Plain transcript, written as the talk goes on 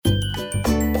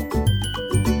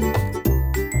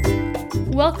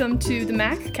Welcome to the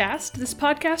MacCast. This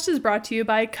podcast is brought to you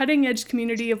by a cutting-edge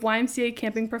community of YMCA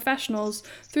camping professionals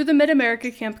through the Mid-America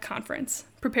Camp Conference,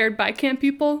 prepared by camp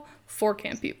people for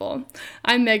camp people.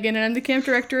 I'm Megan, and I'm the camp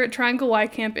director at Triangle Y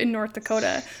Camp in North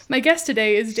Dakota. My guest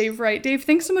today is Dave Wright. Dave,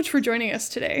 thanks so much for joining us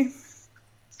today.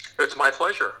 It's my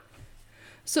pleasure.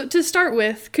 So to start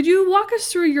with, could you walk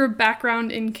us through your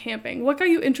background in camping? What got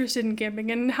you interested in camping,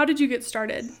 and how did you get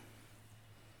started?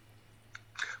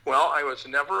 Well, I was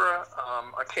never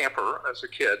a camper as a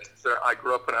kid. I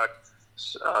grew up in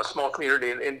a small community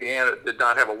in Indiana that did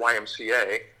not have a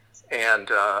YMCA, and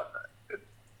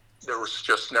there was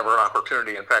just never an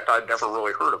opportunity. In fact, I'd never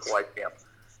really heard of Y Camp,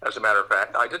 as a matter of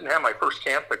fact. I didn't have my first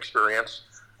camp experience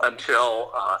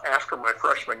until after my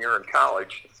freshman year in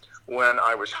college, when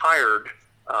I was hired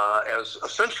as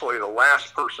essentially the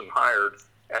last person hired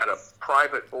at a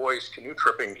private boys canoe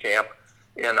tripping camp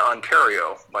in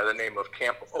Ontario by the name of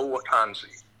Camp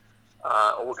Owakonzie.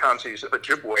 Owakonzie is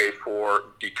Ojibwe for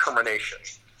determination.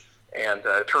 And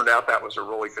it turned out that was a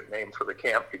really good name for the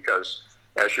camp because,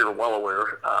 as you're well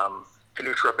aware,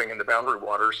 canoe tripping in the Boundary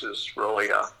Waters is really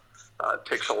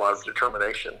takes a lot of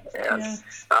determination. And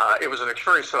it was an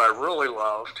experience that I really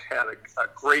loved, had a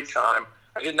great time.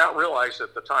 I did not realize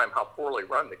at the time how poorly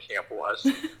run the camp was,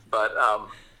 but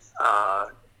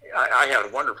I had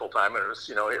a wonderful time, and it was,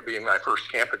 it being my first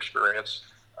camp experience.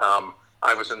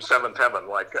 I was in seventh heaven,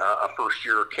 like a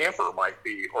first-year camper might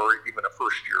be, or even a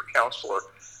first-year counselor.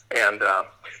 And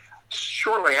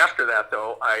shortly after that,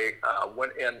 though, I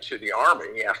went into the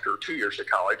Army after 2 years of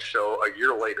college, so a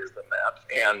year later than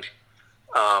that. And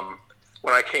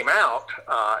when I came out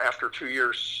after 2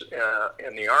 years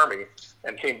in the Army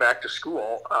and came back to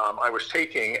school, I was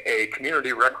taking a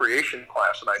community recreation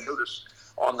class, and I noticed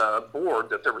on the board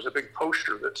that there was a big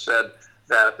poster that said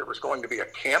that there was going to be a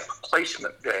camp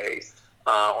placement day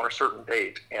on a certain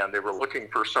date, and they were looking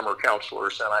for summer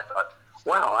counselors. And I thought,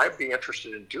 wow, I'd be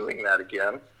interested in doing that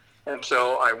again. And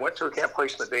so I went to a camp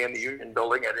placement day in the Union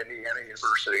Building at Indiana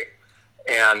University,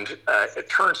 and it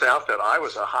turns out that I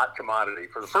was a hot commodity.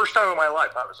 For the first time in my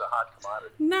life, I was a hot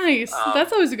commodity. Nice.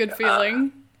 That's always a good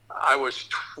feeling. I was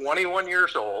 21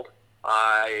 years old.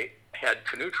 I had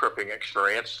canoe tripping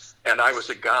experience, and I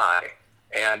was a guy.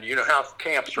 And you know how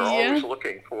camps are always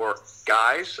looking for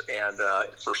guys, and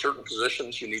for certain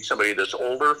positions, you need somebody that's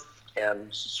older, and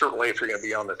certainly if you're going to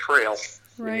be on the trail,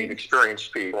 you need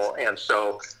experienced people. And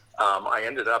so I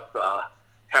ended up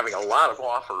having a lot of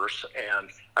offers, and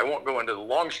I won't go into the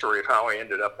long story of how I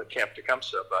ended up at Camp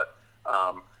Tecumseh, but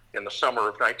in the summer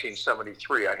of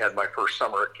 1973, I had my first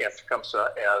summer at Camp Tecumseh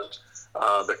as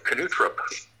the canoe trip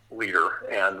leader,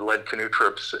 and led canoe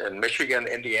trips in Michigan,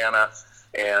 Indiana,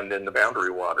 and in the Boundary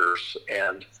Waters,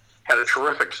 and had a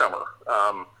terrific summer.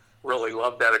 Really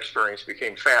loved that experience.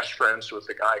 Became fast friends with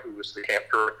the guy who was the camp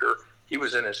director. He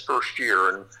was in his first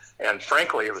year, and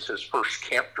frankly, it was his first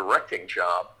camp directing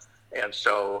job, and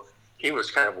so he was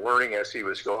kind of learning as he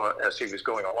was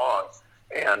going along.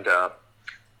 And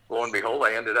lo and behold,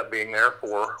 I ended up being there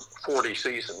for 40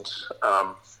 seasons.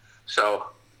 So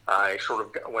I sort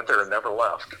of went there and never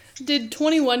left. Did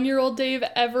 21-year-old Dave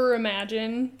ever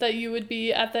imagine that you would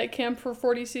be at that camp for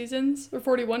 40 seasons? Or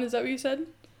 41, is that what you said?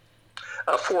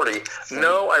 40.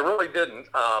 No, I really didn't.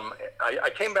 I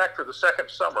came back for the second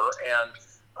summer, and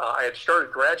I had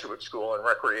started graduate school in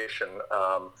recreation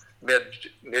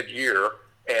mid-year,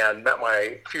 and met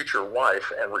my future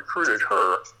wife and recruited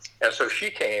her. And so she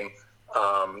came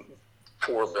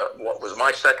for what was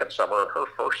my second summer and her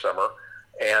first summer.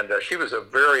 And she was a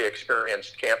very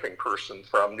experienced camping person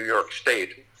from New York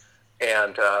State.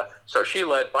 And so she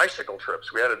led bicycle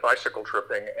trips. We added bicycle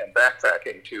tripping and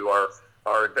backpacking to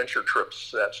our adventure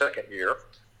trips that second year.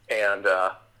 And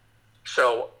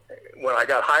so when I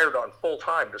got hired on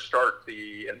full-time to start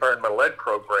the environmental ed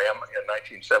program in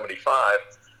 1975,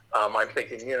 I'm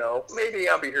thinking, maybe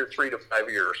I'll be here 3 to 5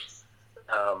 years.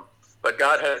 But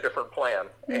God had a different plan,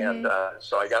 and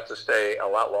so I got to stay a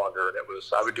lot longer, and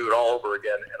I would do it all over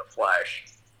again in a flash.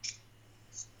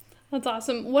 That's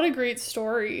awesome. What a great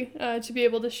story to be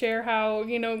able to share how,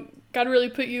 God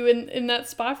really put you in that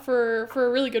spot for a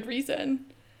really good reason.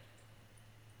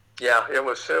 Yeah, it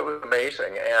was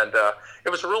amazing, and it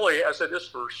was really, as it is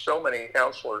for so many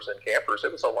counselors and campers,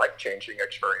 it was a life-changing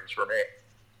experience for me.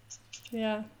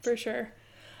 Yeah, for sure.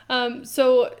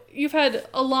 So you've had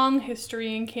a long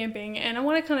history in camping, and I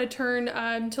want to kind of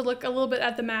turn to look a little bit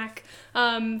at the MAC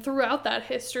throughout that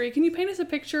history. Can you paint us a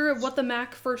picture of what the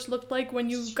MAC first looked like when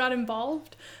you got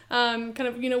involved? When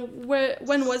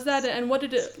was that, and what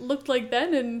did it look like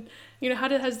then, and how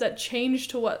has that changed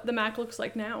to what the MAC looks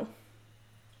like now?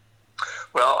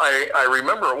 Well, I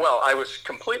remember well. I was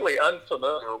completely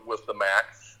unfamiliar with the MAC.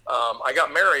 I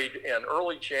got married in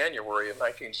early January of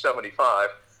 1975,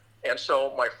 and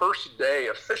so my first day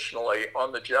officially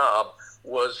on the job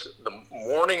was the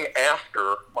morning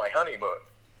after my honeymoon.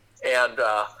 And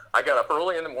I got up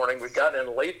early in the morning. We'd gotten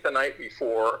in late the night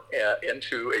before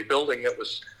into a building that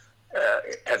was,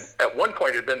 at one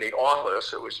point had been the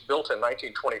office. It was built in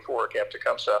 1924 at Camp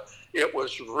Tecumseh. It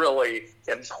was really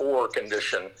in poor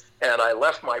condition. And I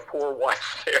left my poor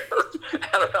wife there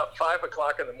at about 5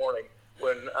 o'clock in the morning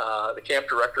when the camp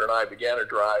director and I began a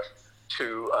drive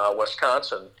to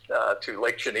Wisconsin, to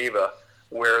Lake Geneva,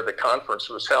 where the conference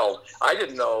was held. I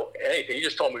didn't know anything. He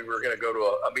just told me we were going to go to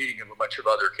a meeting of a bunch of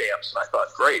other camps, and I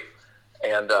thought, great.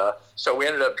 And so we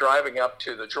ended up driving up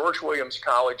to the George Williams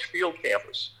College field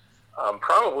campus.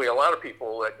 Probably a lot of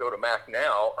people that go to MAC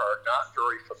now are not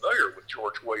very familiar with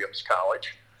George Williams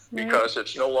College because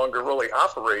it's no longer really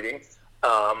operating.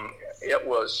 It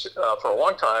was, for a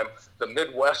long time, the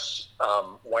Midwest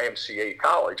YMCA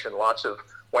college, and lots of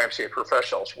YMCA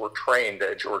professionals were trained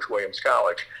at George Williams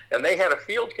College. And they had a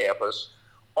field campus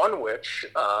on which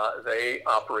they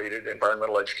operated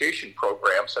environmental education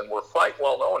programs and were quite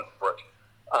well known for it.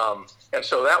 And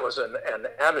so that was an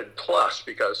added plus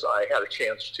because I had a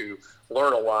chance to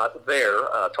learn a lot there,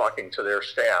 talking to their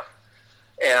staff.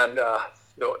 And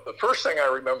the first thing I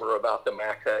remember about the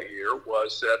MAC that year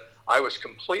was that I was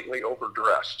completely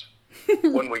overdressed.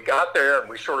 When we got there and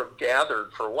we sort of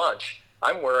gathered for lunch,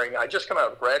 I just come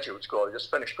out of graduate school. I just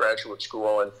finished graduate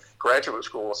school, and graduate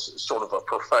school is sort of a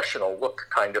professional look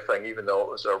kind of thing, even though it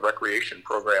was a recreation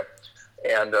program.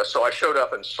 And so I showed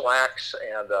up in slacks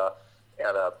and a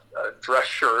dress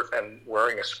shirt and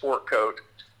wearing a sport coat.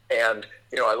 And,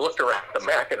 I looked around the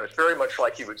MAC, and it's very much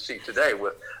like you would see today,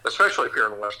 especially if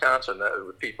you're in Wisconsin,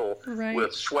 with people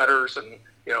with sweaters and,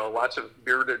 lots of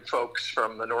bearded folks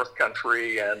from the North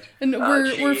Country. And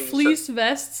were fleece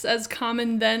vests as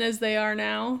common then as they are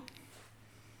now?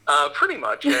 Pretty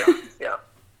much, yeah. Yeah.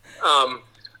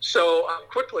 So I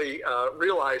quickly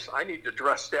realized I need to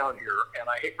dress down here, and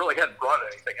I really hadn't brought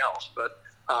anything else. But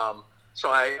so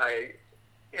I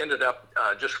ended up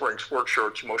just wearing sport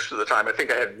shirts most of the time. I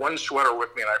think I had one sweater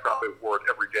with me, and I probably wore it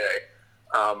every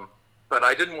day. But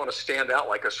I didn't want to stand out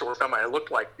like a sore thumb. I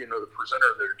looked like, the presenter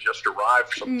that had just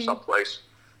arrived from someplace,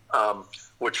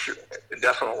 which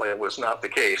definitely was not the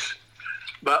case.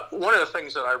 But one of the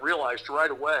things that I realized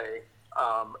right away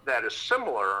that is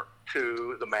similar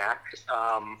to the MAC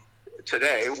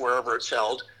today, wherever it's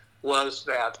held, was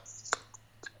that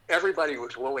everybody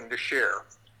was willing to share.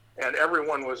 And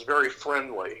everyone was very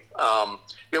friendly.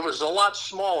 It was a lot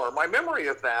smaller. My memory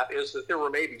of that is that there were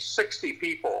maybe 60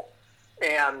 people,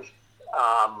 and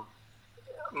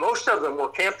most of them were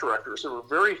camp directors. There were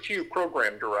very few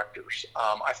program directors.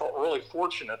 I felt really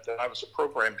fortunate that I was a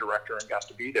program director and got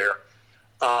to be there.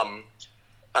 But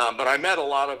I met a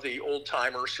lot of the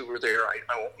old-timers who were there. I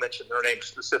won't mention their names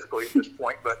specifically at this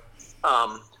point, but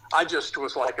I just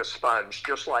was like a sponge,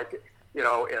 just like,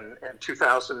 in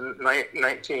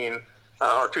 2019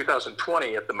 or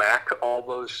 2020 at the MAC, all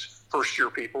those first-year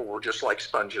people were just like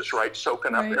sponges, right?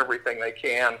 Soaking up everything they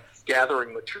can,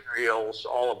 gathering materials,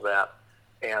 all of that.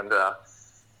 And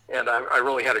I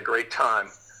really had a great time.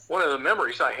 One of the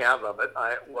memories I have of it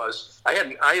was I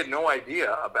had no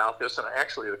idea about this, and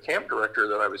actually the camp director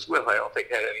that I was with, I don't think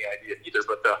had any idea either.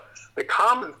 But the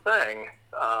common thing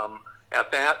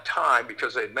at that time,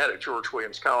 because they'd met at George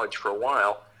Williams College for a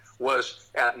while, was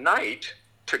at night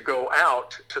to go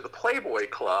out to the Playboy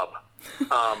Club,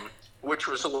 which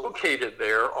was located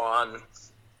there on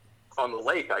the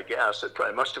lake, I guess. It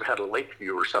must have had a lake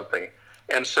view or something.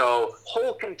 And so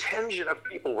whole contingent of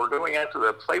people were going out to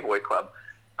the Playboy Club.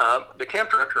 The camp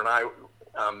director and I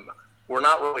were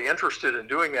not really interested in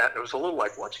doing that. It was a little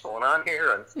like, what's going on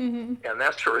here? And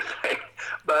that sort of thing.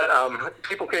 But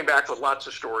people came back with lots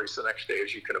of stories the next day,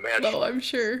 as you can imagine. Oh, I'm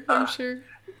sure.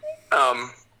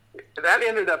 That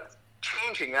ended up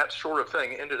changing, that sort of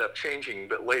thing ended up changing a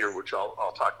bit later, which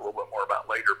I'll talk a little bit more about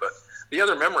later. But the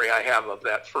other memory I have of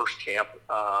that first camp,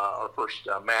 or first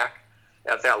MAC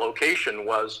at that location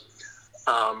was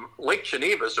Lake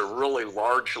Geneva is a really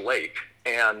large lake,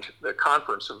 and the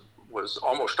conference was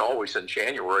almost always in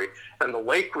January, and the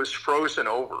lake was frozen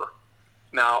over.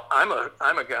 Now, I'm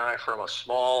a guy from a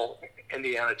small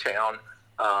Indiana town,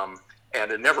 and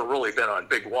had never really been on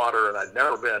big water, and I'd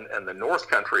never been in the North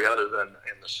Country other than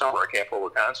in the summer at Camp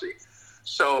Owakonsie.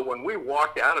 So when we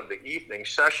walked out of the evening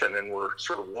session and were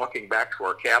sort of walking back to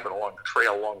our cabin along the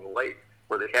trail along the lake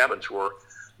where the cabins were,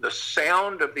 the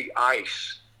sound of the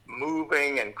ice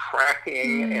moving and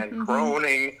cracking and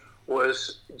groaning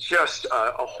was just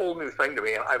a whole new thing to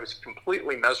me, and I was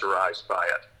completely mesmerized by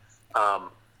it.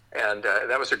 And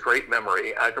that was a great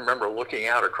memory. I remember looking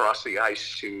out across the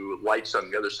ice to lights on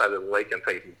the other side of the lake and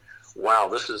thinking, wow,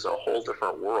 this is a whole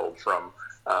different world from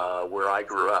where I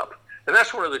grew up. And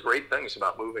that's one of the great things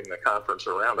about moving the conference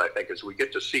around, I think, is we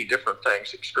get to see different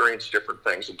things, experience different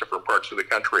things in different parts of the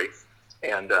country.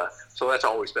 And so that's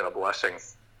always been a blessing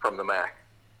from the MAC.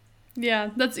 Yeah,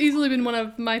 that's easily been one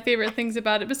of my favorite things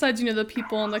about it, besides, the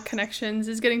people and the connections,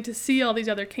 is getting to see all these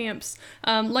other camps,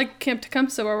 like Camp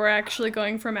Tecumseh, where we're actually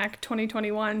going for MAC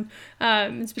 2021.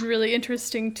 It's been really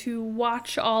interesting to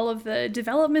watch all of the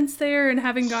developments there, and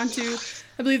having gone to,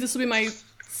 I believe this will be my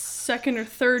second or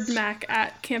third MAC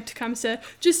at Camp Tecumseh,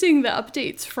 just seeing the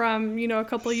updates from, a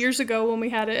couple of years ago when we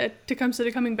had it at Tecumseh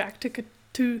to coming back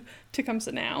to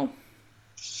Tecumseh now.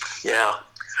 Yeah.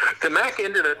 The MAC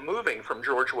ended up moving from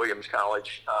George Williams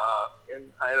College,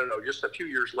 I don't know, just a few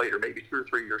years later, maybe 2 or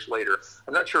 3 years later.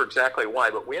 I'm not sure exactly why,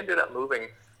 but we ended up moving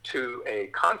to a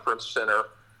conference center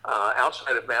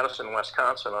outside of Madison,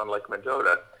 Wisconsin on Lake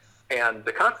Mendota. And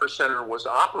the conference center was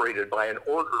operated by an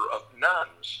order of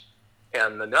nuns.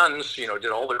 And the nuns,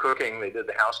 did all the cooking, they did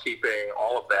the housekeeping,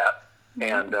 all of that.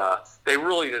 And they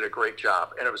really did a great job.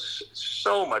 And it was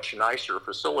so much nicer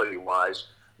facility-wise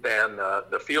than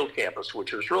the field campus,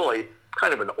 which was really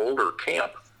kind of an older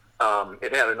camp.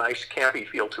 It had a nice campy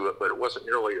feel to it, but it wasn't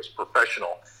nearly as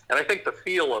professional. And I think the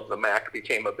feel of the MAC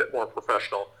became a bit more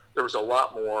professional. There was a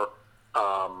lot more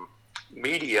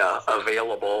media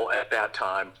available at that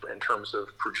time in terms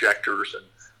of projectors and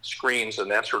screens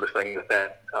and that sort of thing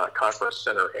that conference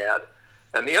center had.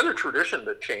 And the other tradition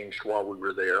that changed while we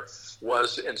were there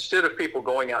was, instead of people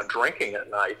going out drinking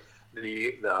at night,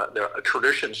 the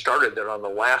tradition started that on the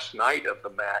last night of the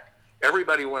MAC,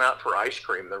 everybody went out for ice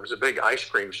cream. There was a big ice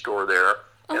cream store there.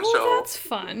 And so that's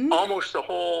fun. Almost the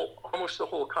whole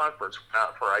conference went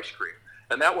out for ice cream.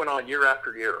 And that went on year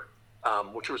after year,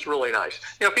 which was really nice.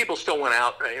 People still went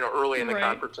out, early in the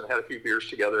conference and had a few beers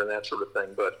together and that sort of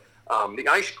thing. But the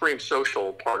ice cream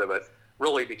social part of it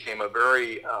really became a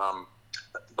very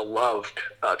beloved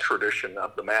tradition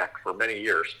of the MAC for many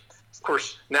years. Of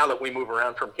course, now that we move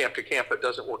around from camp to camp, it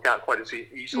doesn't work out quite as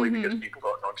easily because people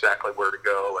don't know exactly where to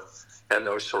go and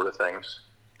those sort of things.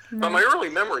 But my early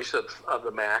memories of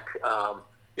the MAC, I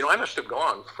must have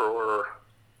gone for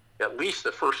at least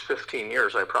the first 15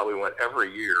 years. I probably went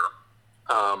every year.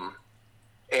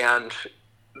 And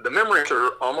the memories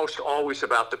are almost always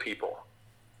about the people.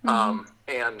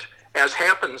 And as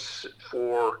happens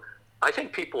for, I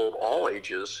think, people of all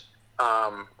ages,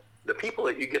 the people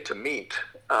that you get to meet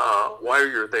while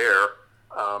you're there,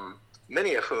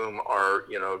 many of whom are,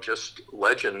 just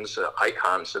legends,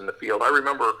 icons in the field. I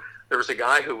remember there was a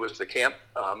guy who was the Camp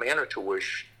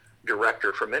Manitowish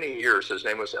director for many years. His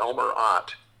name was Elmer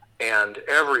Ott, and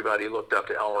everybody looked up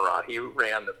to Elmer Ott. He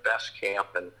ran the best camp,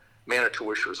 and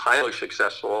Manitowish was highly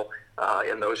successful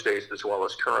in those days as well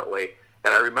as currently.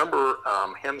 And I remember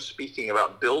him speaking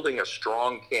about building a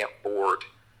strong camp board,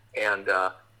 and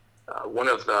one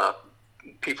of the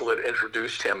people that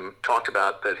introduced him talked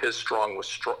about that his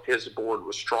board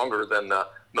was stronger than the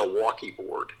Milwaukee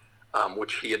board,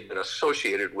 which he had been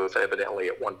associated with evidently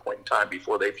at one point in time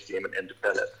before they became an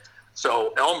independent.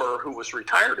 So Elmer, who was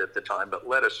retired at the time but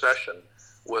led a session,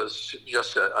 was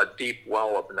just a deep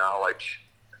well of knowledge.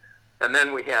 And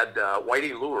then we had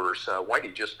Whitey Lures.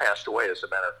 Whitey just passed away, as a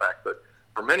matter of fact, but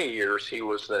for many years he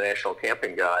was the national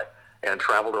camping guy and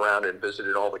traveled around and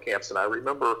visited all the camps. And I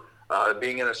remember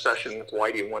being in a session with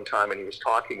Whitey one time, and he was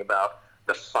talking about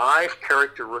the 5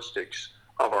 characteristics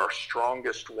of our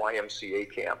strongest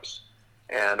YMCA camps.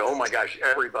 And oh my gosh,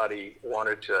 everybody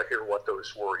wanted to hear what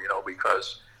those were,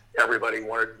 because everybody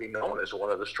wanted to be known as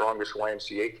one of the strongest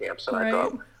YMCA camps. And I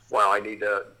thought, wow, I need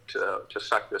to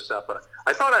suck this up. And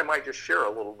I thought I might just share a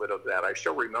little bit of that. I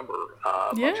still remember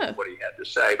much of what he had to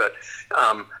say, but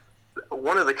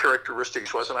one of the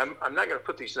characteristics was, and I'm not going to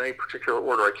put these in any particular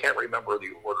order. I can't remember the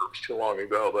order; it was too long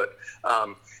ago. But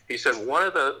he said one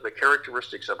of the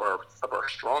characteristics of our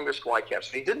strongest Y camps.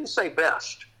 And he didn't say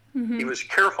best. He was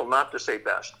careful not to say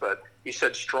best, but he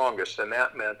said strongest, and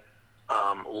that meant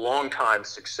long time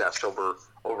success over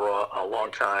a long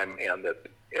time, and that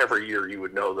every year you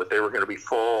would know that they were going to be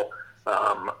full.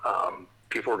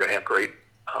 People were going to have great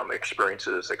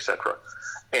experiences, etc.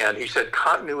 And he said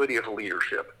continuity of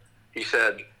leadership. He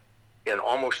said in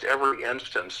almost every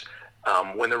instance,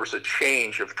 when there was a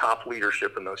change of top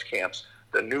leadership in those camps,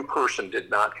 the new person did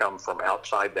not come from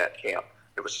outside that camp.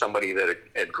 It was somebody that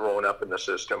had grown up in the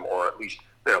system, or at least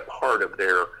been a part of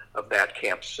that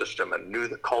camp system, and knew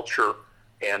the culture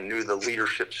and knew the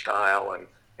leadership style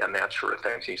and that sort of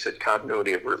thing. He said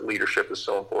continuity of leadership is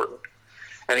so important.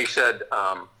 And he said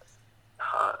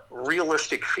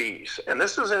realistic fees. And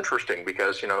this is interesting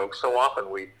because, so often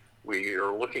we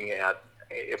are looking at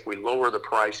if we lower the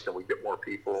price, can we get more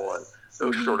people and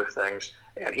those sort of things.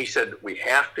 And he said we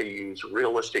have to use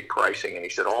realistic pricing. And he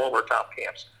said all of our top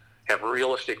camps have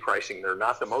realistic pricing. They're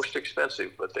not the most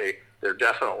expensive, but they're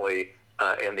definitely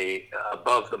in the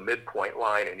above the midpoint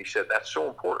line. And he said that's so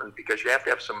important because you have to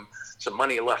have some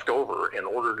money left over in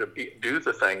order to do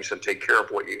the things and take care of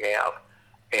what you have.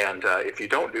 And if you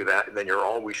don't do that, then you're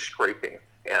always scraping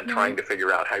and trying to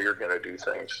figure out how you're going to do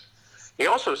things. He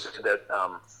also said that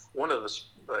one of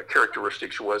the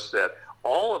characteristics was that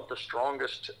all of the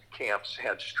strongest camps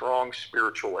had strong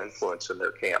spiritual influence in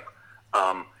their camp,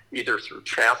 either through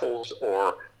chapels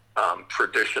or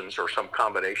traditions or some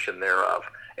combination thereof.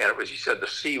 And he said the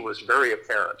C was very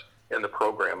apparent in the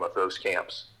program of those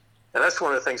camps. And that's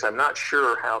one of the things I'm not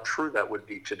sure how true that would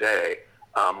be today.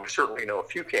 We certainly know a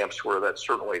few camps where that's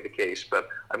certainly the case, but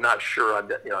I'm not sure.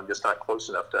 I'm just not close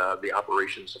enough to the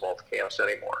operations of all the camps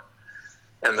anymore.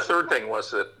 And the third thing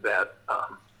was that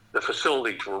the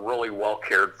facilities were really well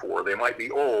cared for. They might be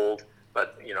old,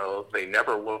 but they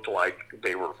never looked like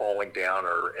they were falling down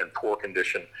or in poor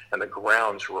condition, and the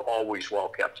grounds were always well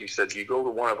kept. He said, you go to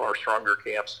one of our stronger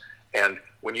camps, and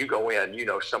when you go in,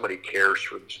 somebody cares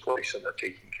for this place and they're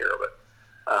taking care of it.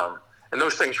 And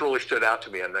those things really stood out to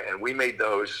me, and we made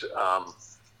those.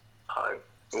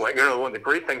 One of the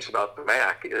great things about the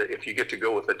MAC, if you get to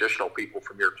go with additional people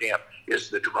from your camp, is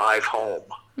the drive home.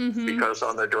 Because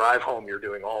on the drive home, you're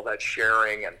doing all that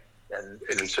sharing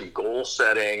and some goal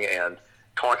setting and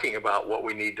talking about what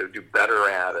we need to do better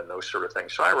at and those sort of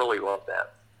things. So I really love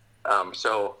that.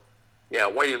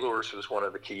 Whitey Lewis was one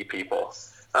of the key people.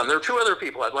 There are two other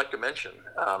people I'd like to mention.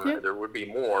 There would be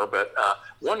more, but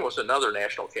one was another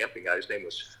national camping guy. His name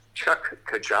was Chuck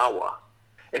Kajawa,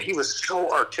 and he was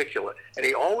so articulate. And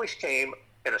he always came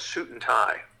in a suit and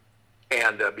tie,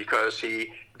 and because the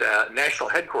national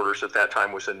headquarters at that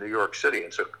time was in New York City,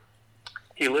 and so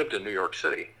he lived in New York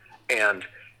City, and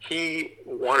he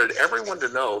wanted everyone to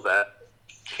know that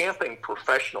camping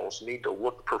professionals need to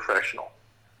look professional.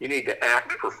 You need to act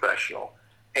professional.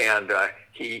 And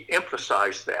he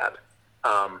emphasized that.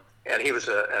 And he was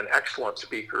an excellent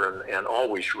speaker and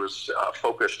always was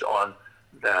focused on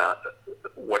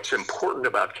what's important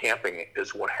about camping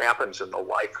is what happens in the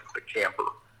life of the camper.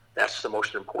 That's the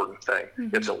most important thing.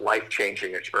 It's a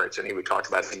life-changing experience. And he would talk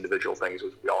about individual things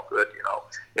as we all could,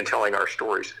 in telling our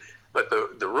stories. But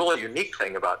the really unique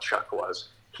thing about Chuck was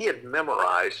he had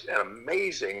memorized an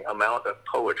amazing amount of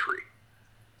poetry.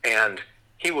 And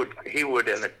he would,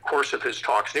 in the course of his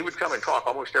talks, he would come and talk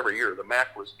almost every year. The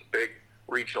MAC was the big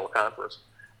regional conference.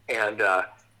 And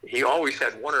he always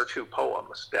had one or two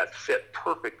poems that fit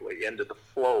perfectly into the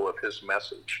flow of his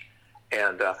message.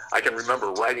 And I can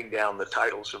remember writing down the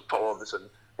titles of poems and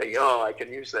thinking, I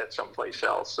can use that someplace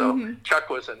else. So Chuck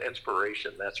was an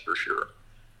inspiration, that's for sure.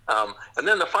 And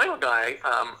then the final guy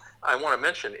I want to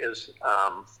mention is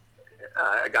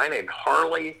a guy named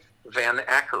Harley Van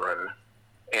Akkeren.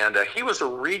 And he was a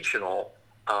regional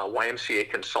YMCA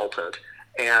consultant.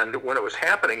 And when it was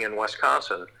happening in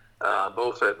Wisconsin,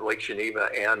 both at Lake Geneva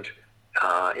and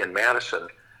in Madison,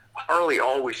 Harley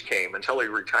always came until he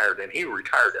retired. And he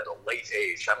retired at a late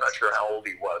age. I'm not sure how old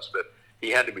he was, but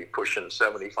he had to be pushing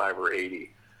 75 or 80.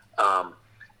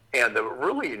 And the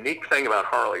really unique thing about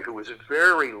Harley, who was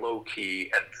very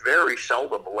low-key and very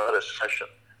seldom led a session,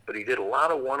 but he did a lot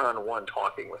of one-on-one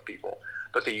talking with people.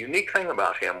 But the unique thing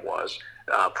about him was,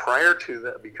 prior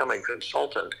to becoming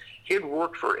consultant, he had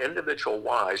worked for individual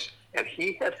Ys, and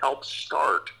he had helped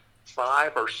start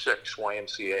 5 or 6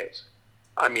 YMCA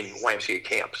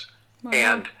camps. Wow.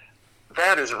 And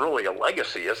that is really a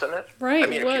legacy, isn't it? Right. I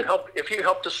mean, if you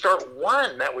help to start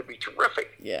one, that would be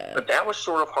terrific. Yeah. But that was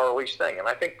sort of Harley's thing, and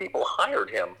I think people hired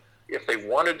him if they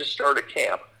wanted to start a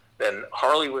camp. Then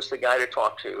Harley was the guy to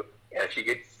talk to, and if you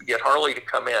get Harley to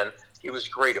come in, he was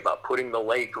great about putting the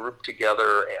lay group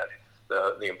together and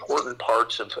the important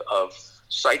parts of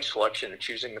site selection and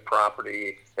choosing the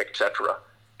property, etc.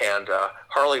 And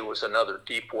Harley was another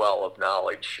deep well of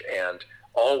knowledge and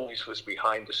always was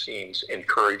behind the scenes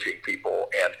encouraging people.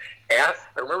 And I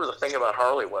remember the thing about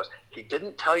Harley was he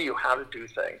didn't tell you how to do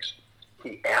things.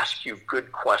 He asked you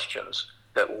good questions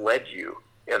that led you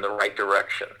in the right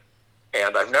direction.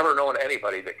 And I've never known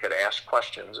anybody that could ask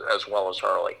questions as well as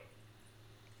Harley.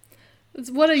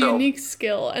 What a unique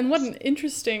skill, and what an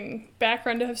interesting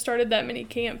background to have started that many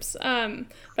camps. But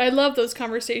I love those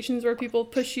conversations where people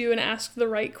push you and ask the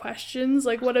right questions.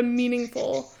 Like, what a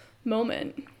meaningful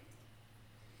moment.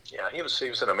 Yeah, he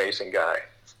was an amazing guy.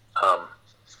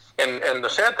 And the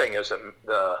sad thing is that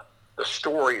the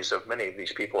stories of many of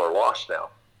these people are lost now,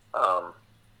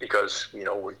 because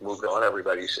we've moved on.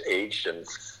 Everybody's aged, and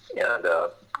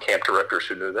camp directors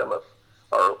who knew them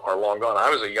are long gone. I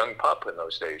was a young pup in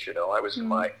those days. I was in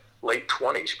my late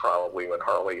 20s probably when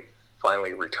Harley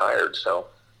finally retired. So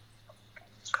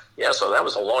so that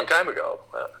was a long time ago.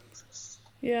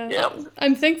 Yeah.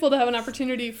 I'm thankful to have an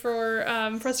opportunity for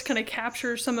us to kind of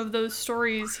capture some of those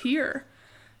stories here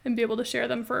and be able to share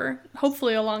them for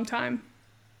hopefully a long time.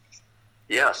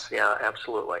 Yes, yeah,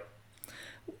 absolutely.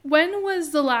 When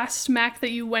was the last MAC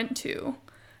that you went to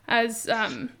as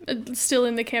still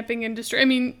in the camping industry? I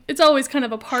mean, it's always kind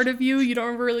of a part of you. You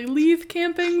don't really leave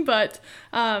camping, but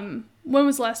when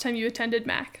was the last time you attended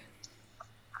MAC?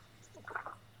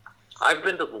 I've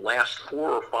been to the last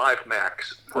 4 or 5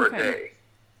 MACs for a day.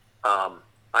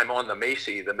 I'm on the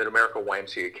MACI, the Mid-America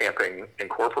YMCA Camping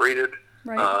Incorporated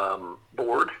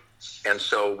board, and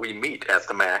so we meet at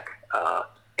the MAC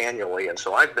annually, and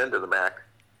so I've been to the MAC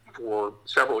for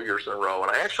several years in a row.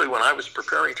 And I actually, when I was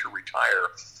preparing to retire,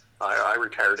 I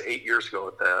retired 8 years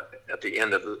ago at the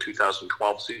end of the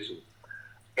 2012 season,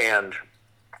 and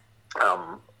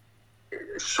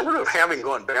sort of having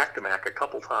gone back to MAC a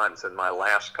couple times in my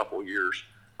last couple years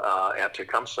at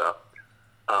Tecumseh,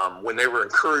 when they were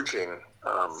encouraging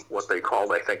what they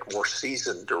called, I think, more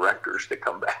seasoned directors to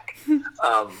come back,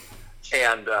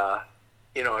 and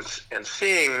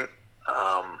seeing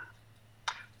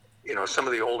some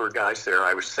of the older guys there,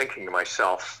 I was thinking to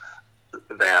myself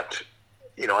that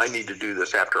I need to do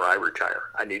this after I retire.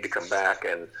 I need to come back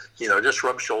and just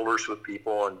rub shoulders with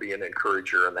people and be an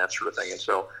encourager and that sort of thing. And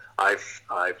so I've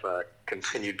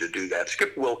continued to do that.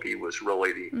 Skip Wilkie was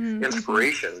really the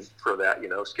inspiration for that.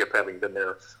 Skip having been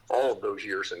there all of those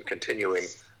years and continuing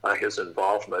his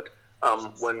involvement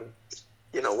when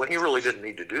he really didn't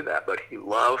need to do that, but he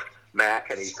loved MAC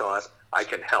and he thought I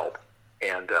can help,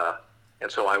 and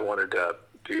so I wanted to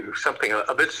do something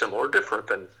a bit similar, different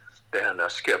than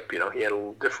Skip. He had a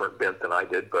little different bent than I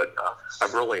did, but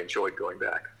I've really enjoyed going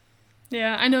back.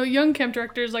 Yeah, I know young camp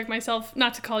directors like myself,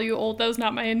 not to call you old, that was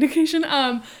not my indication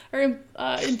or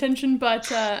intention, but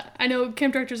I know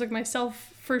camp directors like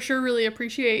myself for sure really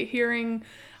appreciate hearing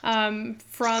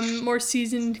from more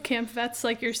seasoned camp vets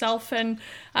like yourself. And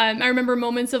I remember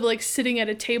moments of sitting at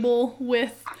a table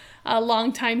with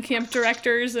longtime camp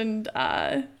directors, and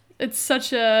it's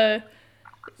such a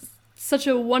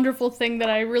wonderful thing that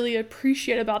I really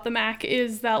appreciate about the MAC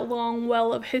is that long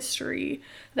well of history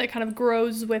that kind of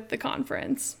grows with the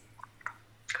conference.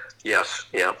 Yes,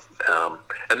 yeah.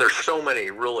 And there's so many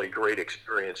really great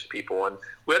experienced people. And,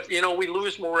 we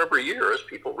lose more every year as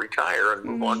people retire and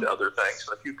move on to other things.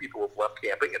 And a few people have left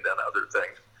camping and done other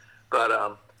things. But,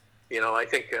 I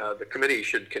think the committee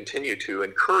should continue to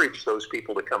encourage those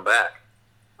people to come back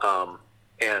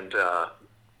and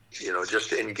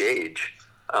just engage.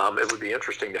 It would be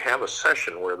interesting to have a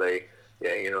session where they,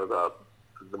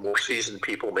 the more seasoned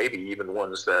people, maybe even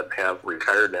ones that have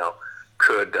retired now,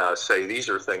 could say these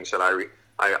are things that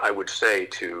I would say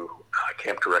to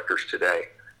camp directors today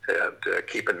to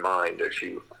keep in mind as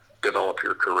you develop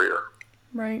your career.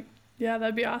 Right. Yeah,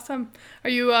 that'd be awesome. Are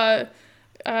you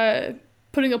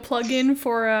putting a plug in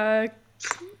for a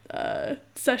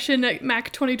session at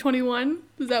MAC 2021?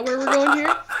 Is that where we're going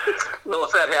here? Well,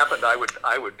 if that happened,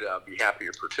 I would be happy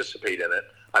to participate in it.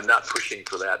 I'm not pushing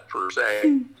for that per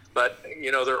se, but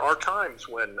there are times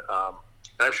when,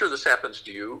 and I'm sure this happens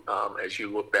to you as you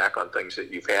look back on things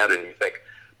that you've had and you think,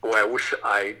 boy, I wish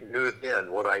I knew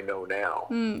then what I know now.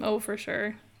 Oh, for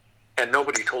sure. And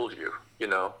nobody told you,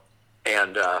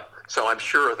 and so I'm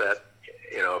sure that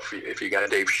if you got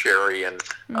Dave Sherry and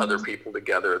other people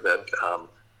together that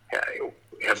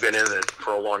have been in it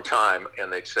for a long time,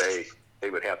 and they'd say they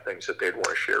would have things that they'd want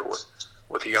to share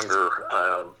with younger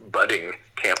budding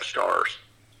camp stars.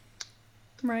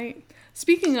 Right.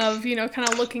 Speaking of, kind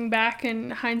of looking back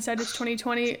and hindsight is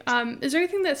 2020, is there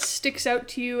anything that sticks out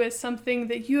to you as something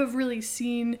that you have really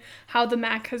seen how the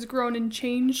MAC has grown and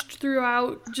changed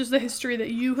throughout just the history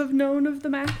that you have known of the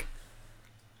MAC?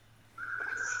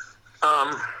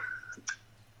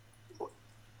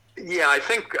 Yeah, I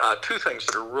think two things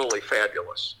that are really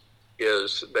fabulous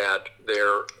is that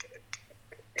there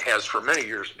has for many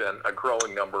years been a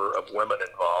growing number of women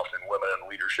involved in women in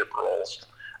leadership roles.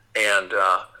 And,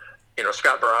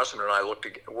 Scott Barosman and I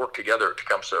worked together at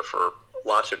Tecumseh for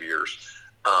lots of years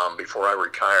before I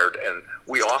retired. And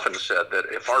we often said that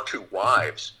if our two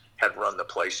wives had run the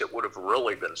place, it would have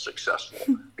really been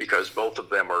successful because both of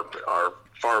them are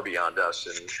far beyond us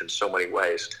in so many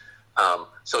ways.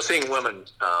 So seeing women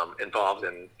involved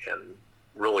in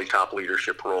really top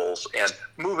leadership roles, and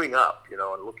moving up,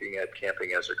 and looking at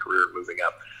camping as a career, moving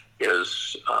up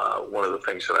is one of the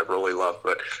things that I've really loved.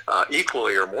 But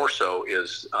equally or more so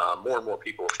is more and more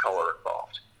people of color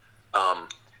involved.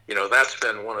 That's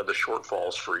been one of the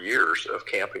shortfalls for years of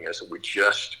camping, is that we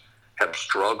just have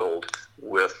struggled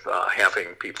with having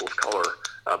people of color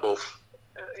both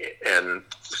in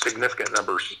significant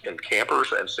numbers in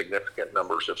campers and significant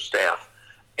numbers of staff.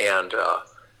 And,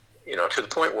 to the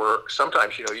point where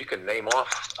sometimes, you can name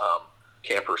off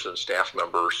campers and staff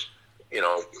members,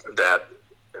 that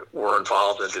were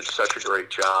involved and did such a great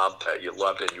job that you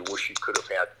loved, and you wish you could have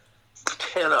had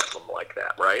 10 of them like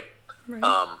that, right?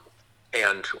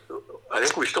 And I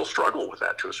think we still struggle with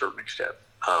that to a certain extent.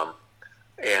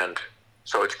 And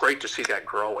so it's great to see that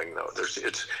growing, though.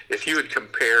 If you had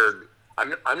compared,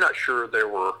 I'm not sure there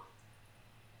were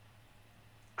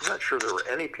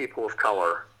any people of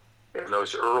color in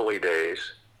those early days.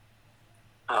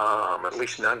 At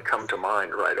least none come to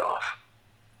mind right off.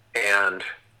 And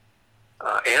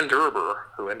Ann Derber,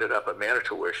 who ended up at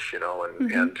Manitowish,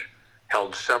 and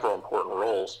held several important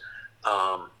roles.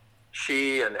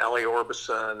 She and Ellie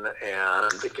Orbison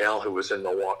and the gal who was in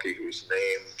Milwaukee, whose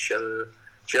name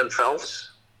Jen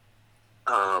Phelps,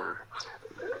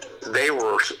 they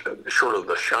were sort of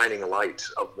the shining lights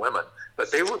of women,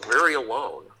 but they were very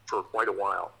alone for quite a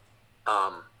while.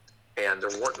 And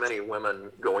there weren't many women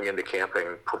going into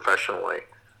camping professionally.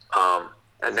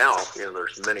 And now,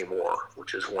 there's many more,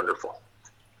 which is wonderful.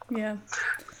 Yeah.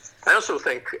 I also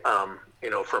think,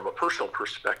 from a personal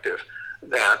perspective,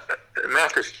 that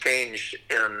MAC has changed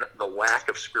in the lack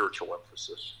of spiritual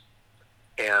emphasis.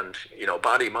 And,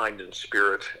 body, mind, and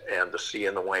spirit, and the C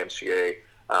in the YMCA,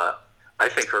 I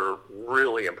think are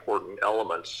really important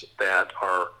elements that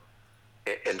are,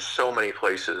 in so many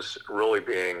places, really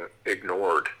being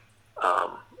ignored.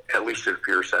 At least it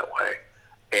appears that way.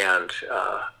 And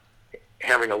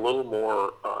having a little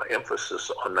more emphasis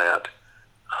on that,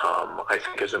 I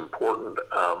think is important,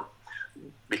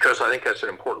 because I think that's an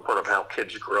important part of how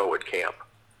kids grow at camp.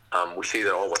 We see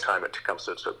that all the time at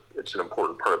Tecumseh. It's an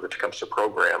important part of the Tecumseh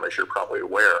program, as you're probably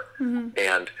aware.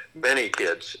 And many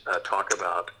kids talk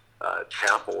about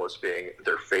chapel as being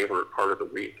their favorite part of the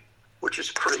week, which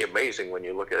is pretty amazing when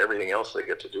you look at everything else they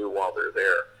get to do while they're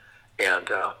there. And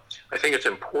I think it's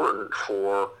important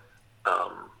for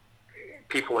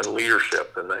people in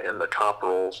leadership and the top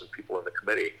roles and people in the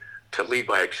committee to lead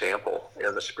by example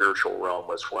in the spiritual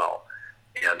realm as well.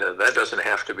 And that doesn't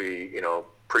have to be,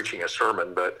 preaching a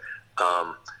sermon, but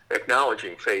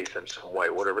acknowledging faith in some way,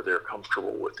 whatever they're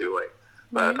comfortable with doing.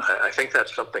 But I think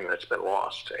that's something that's been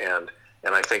lost. And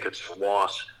I think it's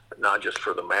lost not just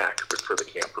for the MAC, but for the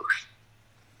campers.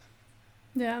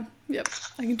 Yeah, yep.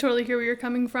 I can totally hear where you're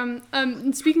coming from.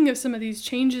 And speaking of some of these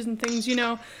changes and things,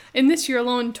 in this year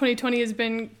alone, 2020 has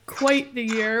been quite the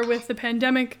year with the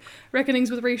pandemic,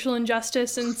 reckonings with racial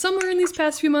injustice, and somewhere in these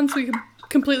past few months we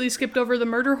completely skipped over the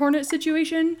murder hornet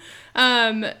situation.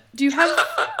 Do you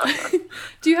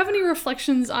have any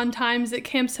reflections on times that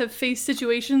camps have faced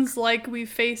situations like we've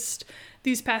faced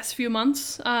these past few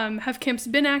months? Have camps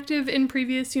been active in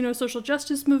previous, social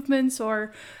justice movements,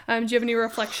 or do you have any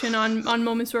reflection on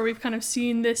moments where we've kind of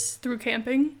seen this through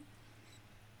camping?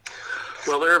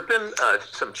 Well, there have been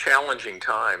some challenging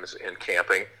times in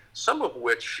camping, some of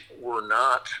which were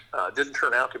didn't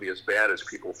turn out to be as bad as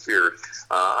people feared.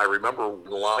 I remember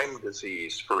when Lyme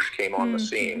disease first came on the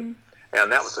scene,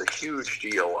 and that was a huge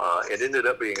deal. It ended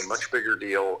up being a much bigger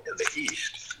deal in the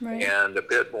East and a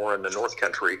bit more in the North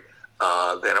Country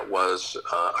than it was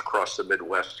across the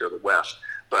Midwest or the West.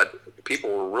 But people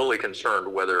were really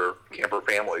concerned whether camper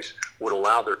families would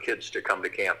allow their kids to come to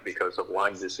camp because of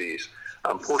Lyme disease.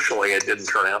 Unfortunately, it didn't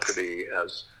turn out to be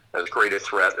as great a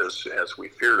threat as we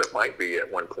feared it might be at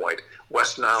one point.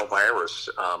 West Nile virus,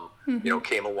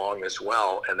 came along as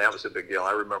well, and that was a big deal.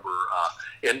 I remember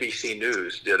NBC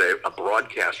News did a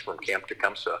broadcast from Camp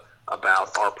Tecumseh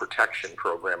about our protection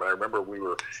program, and I remember we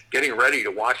were getting ready to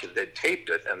watch it. They'd taped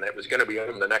it, and it was going to be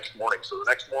on the next morning. So the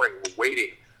next morning, we're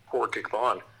waiting for it to come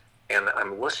on, and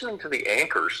I'm listening to the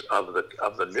anchors of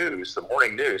the news, the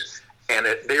morning news, and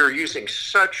they are using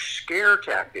such scare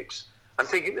tactics. I'm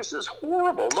thinking, this is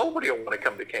horrible. Nobody will want to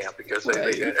come to camp because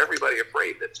they get everybody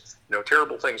afraid that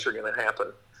terrible things are going to happen.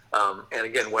 And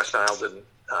again, West Nile didn't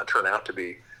turn out to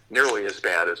be nearly as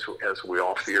bad as we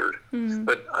all feared.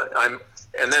 But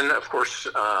and then of course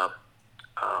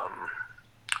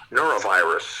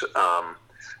norovirus,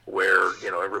 where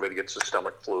everybody gets the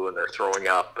stomach flu and they're throwing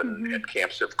up, and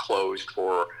camps have closed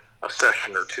for a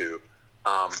session or two,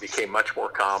 became much more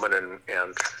common,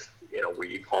 and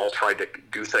we all tried to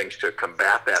do things to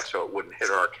combat that so it wouldn't hit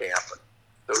our camp.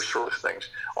 those sort of things.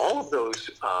 All of those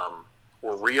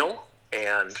were real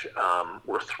and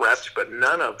were threats, but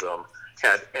none of them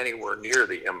had anywhere near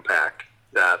the impact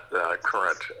that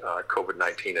current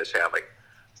COVID-19 is having.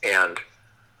 And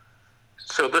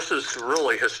so this is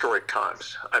really historic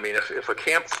times. I mean, if a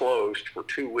camp closed for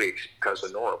 2 weeks because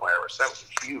of norovirus, that was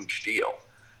a huge deal.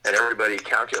 And everybody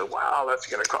calculated, wow, that's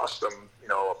going to cost them,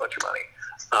 a bunch of money.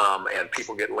 And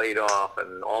people get laid off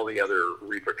and all the other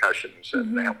repercussions.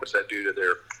 And what does that do to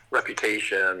their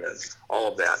reputation and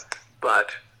all of that?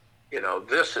 But,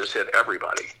 this has hit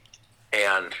everybody.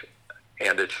 And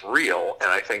it's real. And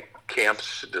I think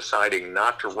camps deciding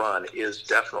not to run is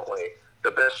definitely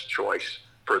the best choice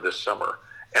for this summer.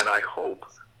 And I hope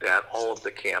that all of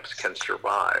the camps can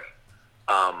survive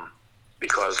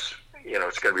because,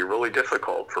 it's going to be really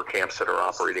difficult for camps that are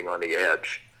operating on the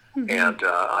edge. And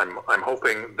I'm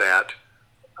hoping that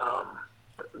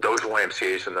those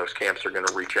YMCAs and those camps are going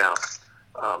to reach out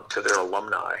to their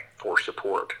alumni for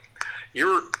support.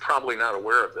 You're probably not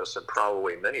aware of this, and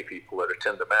probably many people that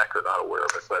attend the MAC are not aware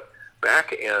of it, but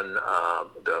back in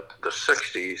the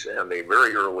 60s and the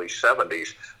very early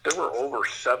 70s, there were over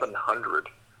 700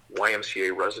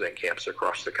 YMCA resident camps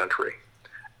across the country.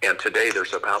 And today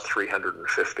there's about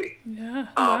 350. Yeah,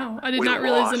 wow. I did not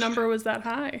realize the number was that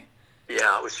high.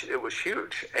 Yeah, it was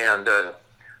huge. And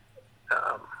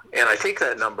I think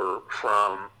that number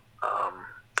from,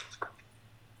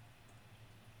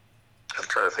 I'm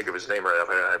trying to think of his name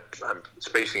right now. I'm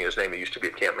spacing his name. He used to be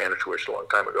at Camp Manitowish a long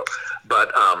time ago.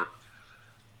 But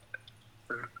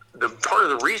the part of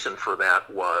the reason for that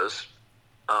was,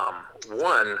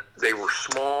 one, they were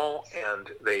small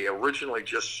and they originally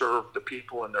just served the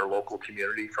people in their local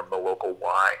community from the local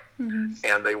Y,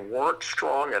 and they weren't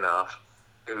strong enough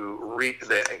to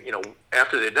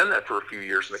after they'd done that for a few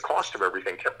years and the cost of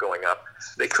everything kept going up,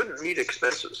 they couldn't meet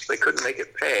expenses. They couldn't make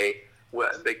it pay.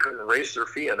 They couldn't raise their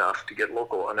fee enough to get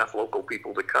enough local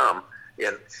people to come.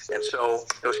 And so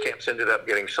those camps ended up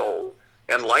getting sold.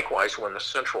 And likewise, when the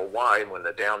central Y, when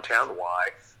the downtown Y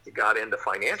got into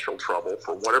financial trouble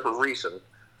for whatever reason,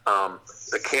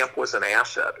 the camp was an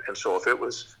asset. And so if it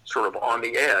was sort of on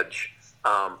the edge,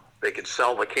 they could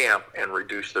sell the camp and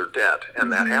reduce their debt.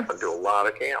 And that happened to a lot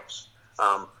of camps.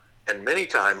 And many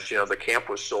times, the camp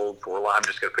was sold for, I'm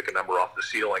just going to pick a number off the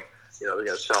ceiling. They're going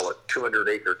to sell a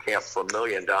 200-acre camp for $1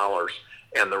 million.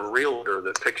 And the realtor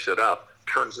that picks it up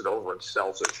turns it over and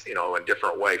sells it, in a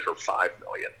different way for $5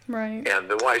 million. Right. And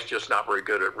the Y's just not very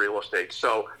good at real estate.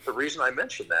 So the reason I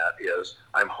mention that is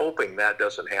I'm hoping that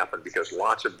doesn't happen because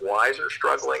lots of Y's are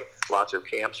struggling, lots of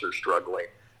camps are struggling,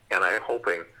 and I'm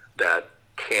hoping that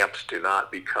camps do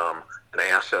not become an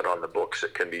asset on the books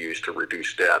that can be used to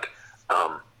reduce debt.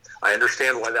 I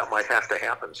understand why that might have to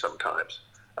happen sometimes.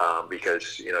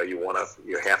 Because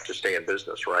you have to stay in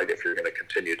business, right? If you're going to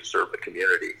continue to serve the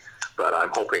community, but I'm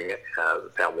hoping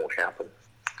that won't happen.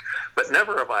 But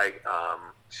never have I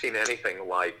seen anything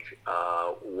like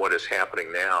what is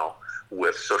happening now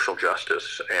with social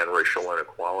justice and racial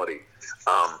inequality,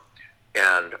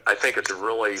 and I think it's a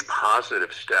really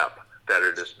positive step that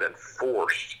it has been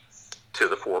forced to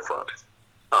the forefront,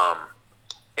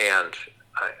 and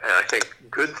I think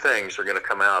good things are going to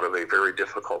come out of a very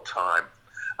difficult time.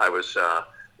 I was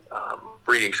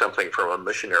reading something from a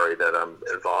missionary that I'm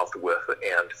involved with,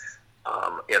 and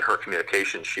in her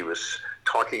communication, she was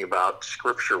talking about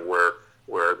Scripture where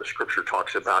the Scripture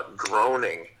talks about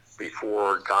groaning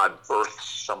before God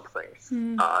births something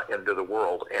into the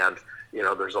world. And,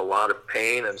 there's a lot of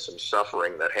pain and some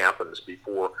suffering that happens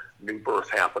before new birth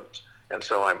happens. And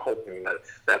so I'm hoping that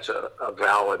that's a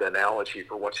valid analogy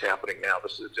for what's happening now.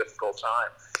 This is a difficult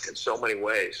time in so many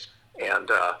ways.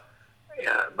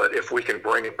 But if we can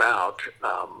bring about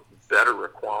better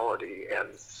equality and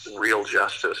real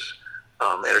justice,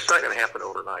 and it's not going to happen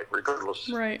overnight, regardless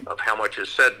of how much is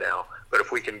said now, but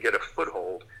if we can get a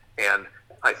foothold, and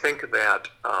I think that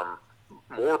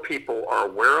more people are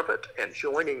aware of it and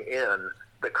joining in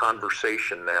the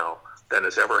conversation now than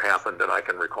has ever happened that I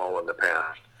can recall in the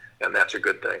past, and that's a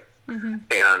good thing.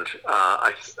 And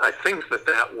I think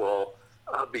that will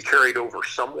be carried over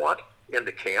somewhat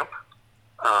into camp.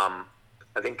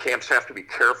 I think camps have to be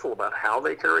careful about how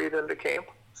they carry it into camp,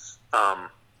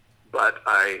 but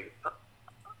I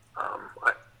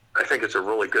think it's a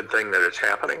really good thing that it's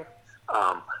happening.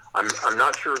 I'm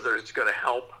not sure that it's going to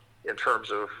help in terms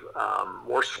of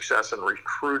more success in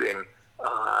recruiting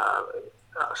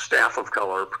staff of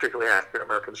color, particularly African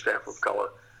American staff of color,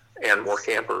 and more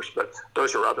campers. But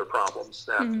those are other problems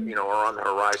that are on the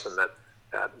horizon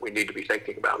that we need to be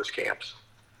thinking about as camps.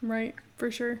 Right,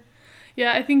 for sure.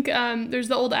 Yeah, I think there's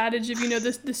the old adage of,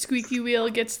 the squeaky wheel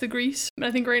gets the grease.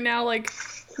 I think right now, like,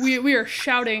 we are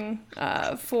shouting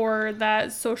for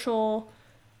that social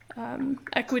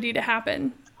equity to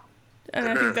happen. And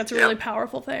I think that's a really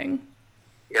powerful thing.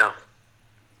 Yeah,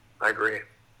 I agree.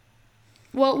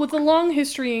 Well, with a long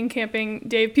history in camping,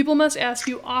 Dave, people must ask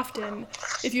you often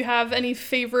if you have any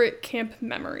favorite camp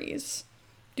memories.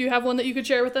 Do you have one that you could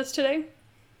share with us today?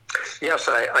 Yes,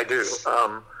 I do.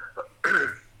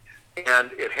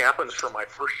 And it happens from my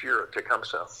first year at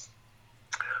Tecumseh.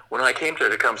 When I came to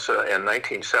Tecumseh in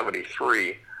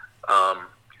 1973,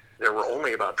 there were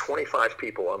only about 25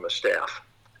 people on the staff.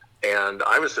 And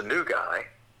I was the new guy.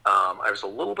 I was a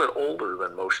little bit older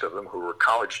than most of them who were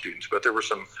college students, but there were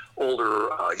some older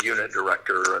unit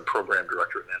director and program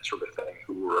director and that sort of thing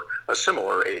who were a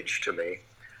similar age to me.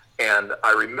 And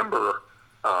I remember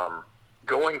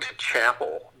going to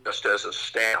chapel just as a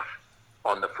staff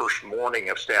on the first morning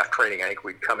of staff training. I think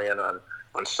we'd come in on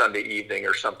Sunday evening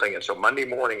or something. And so Monday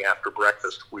morning after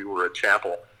breakfast, we were at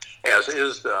chapel, as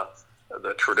is the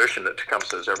tradition at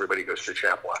Tecumseh is everybody goes to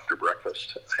chapel after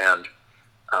breakfast. And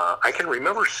I can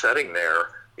remember sitting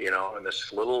there, in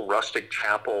this little rustic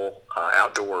chapel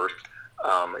outdoors.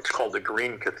 It's called the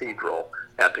Green Cathedral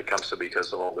at Tecumseh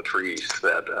because of all the trees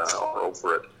that are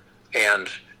over it. And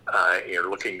you're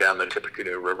looking down the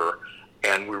Tippecanoe River.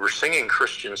 And we were singing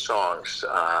Christian songs,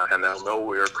 and they'll know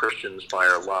we are Christians by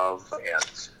our love,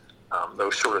 and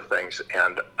those sort of things.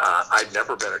 And I'd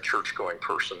never been a church-going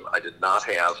person. I'd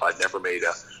never made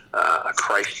a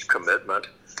Christ commitment.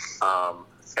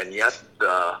 And yet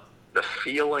the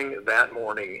feeling that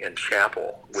morning in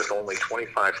chapel with only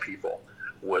 25 people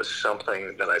was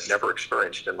something that I'd never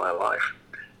experienced in my life.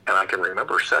 And I can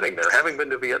remember sitting there, having been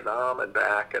to Vietnam and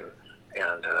back and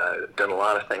done a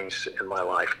lot of things in my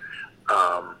life.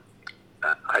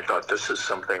 I thought this is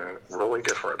something really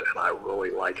different, and I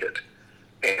really like it.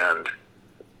 And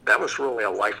that was really a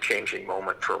life-changing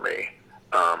moment for me.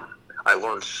 I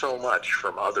learned so much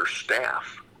from other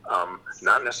staff,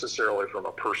 not necessarily from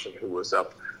a person who was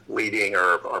up leading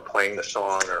or playing the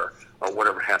song or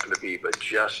whatever it happened to be, but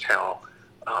just how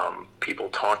people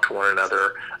talk to one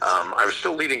another. I was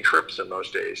still leading trips in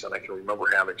those days, and I can remember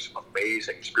having some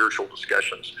amazing spiritual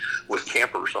discussions with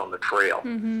campers on the trail,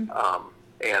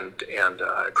 and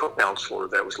a co-counselor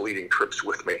that was leading trips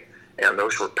with me, and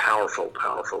those were powerful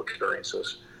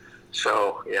experiences.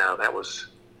 So yeah,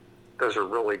 those are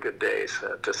really good days,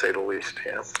 to say the least.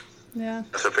 Yeah,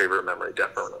 that's a favorite memory,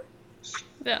 definitely.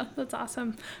 Yeah, that's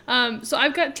awesome. So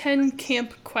I've got 10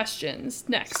 camp questions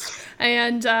next,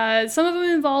 and some of them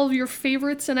involve your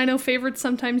favorites, and I know favorites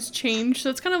sometimes change, so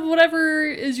it's kind of whatever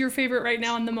is your favorite right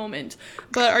now in the moment.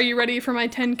 But are you ready for my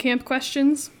 10 camp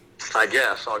questions? I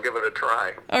guess. I'll give it a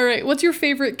try. All right. What's your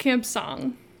favorite camp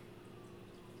song?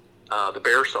 The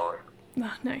Bear Song.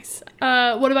 Oh, nice.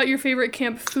 What about your favorite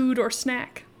camp food or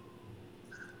snack?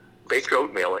 Baked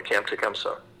oatmeal at Camp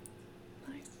Tecumseh.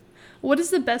 What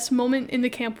is the best moment in the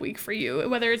camp week for you?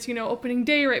 Whether it's, opening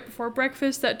day, right before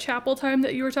breakfast, that chapel time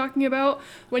that you were talking about.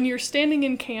 When you're standing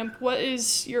in camp, what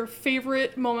is your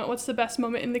favorite moment? What's the best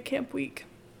moment in the camp week?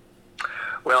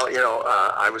 Well,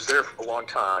 I was there for a long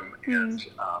time, and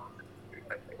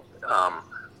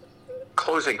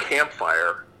closing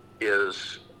campfire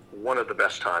is one of the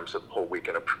best times of the whole week.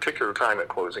 And a particular time at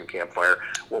closing campfire,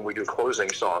 when we do closing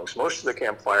songs, most of the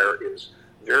campfire is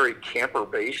very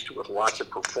camper-based with lots of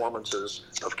performances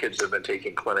of kids that have been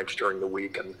taking clinics during the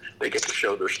week, and they get to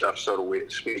show their stuff, so to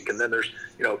speak. And then there's,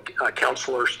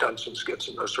 counselors, stunts and skits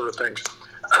and those sort of things,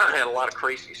 and a lot of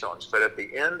crazy songs. But at the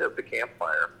end of the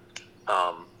campfire,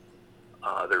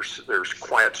 there's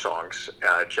quiet songs,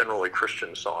 generally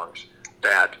Christian songs,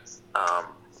 that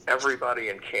everybody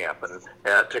in camp, and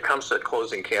at Tecumseh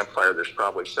closing campfire, there's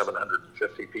probably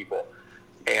 750 people,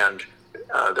 and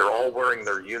they're all wearing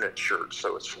their unit shirts,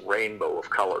 so it's rainbow of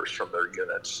colors from their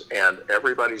units, and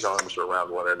everybody's arms are around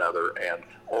one another, and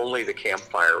only the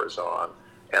campfire is on,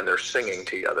 and they're singing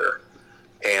together.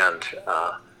 And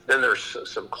then there's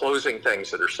some closing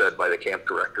things that are said by the camp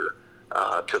director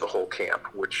to the whole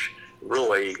camp, which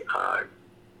really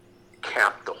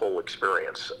cap the whole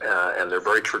experience, and they're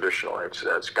very traditional.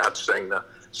 It's God saying the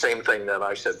same thing that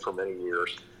I said for many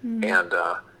years, and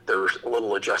there's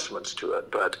little adjustments to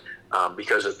it, but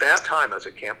because at that time as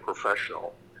a camp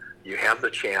professional, you have the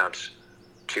chance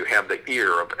to have the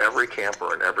ear of every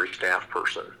camper and every staff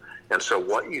person. And so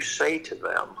what you say to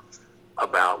them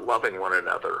about loving one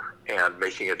another and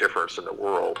making a difference in the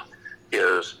world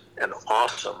is an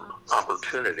awesome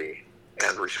opportunity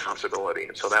and responsibility.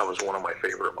 And so that was one of my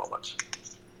favorite moments.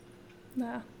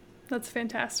 Yeah, that's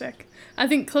fantastic. I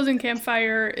think closing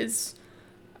campfire is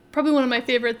probably one of my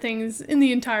favorite things in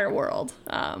the entire world.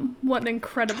 What an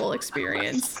incredible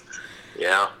experience.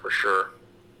 Yeah, for sure.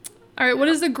 All right, what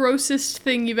is the grossest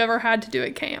thing you've ever had to do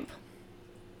at camp?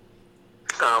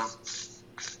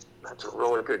 That's a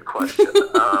really good question.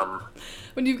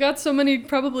 When you've got so many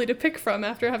probably to pick from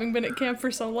after having been at camp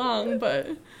for so long, but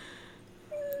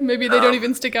maybe they don't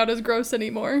even stick out as gross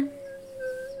anymore.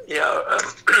 Yeah,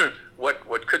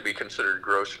 what could be considered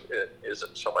gross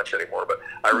isn't so much anymore. But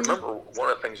I remember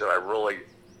one of the things that I really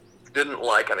didn't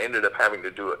like, and I ended up having to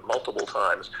do it multiple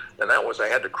times, and that was I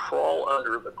had to crawl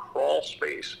under the crawl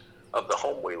space of the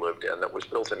home we lived in that was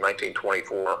built in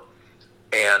 1924,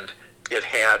 and it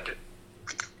had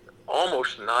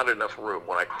almost not enough room.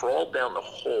 When I crawled down the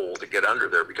hole to get under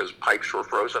there because pipes were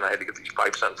frozen, I had to get these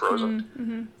pipes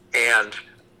unfrozen, and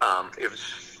it was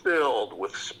filled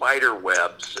with spider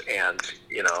webs and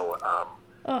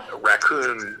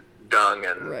raccoon dung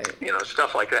and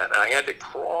stuff like that. And I had to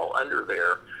crawl under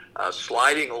there,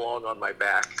 sliding along on my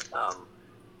back,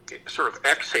 sort of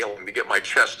exhaling to get my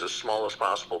chest as small as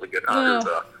possible to get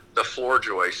under the floor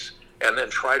joists, and then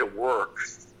try to work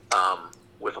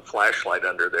with a flashlight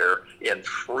under there in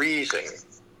freezing,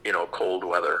 cold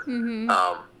weather. And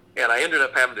I ended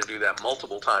up having to do that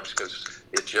multiple times because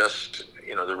it just,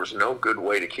 there was no good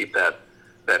way to keep that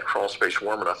crawl space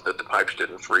warm enough that the pipes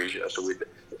didn't freeze you. So we'd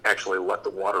actually let the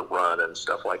water run and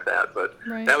stuff like that. But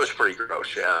that was pretty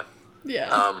gross, yeah.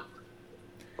 Yeah.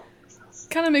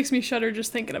 Kind of makes me shudder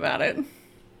just thinking about it.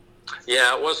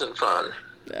 Yeah, it wasn't fun.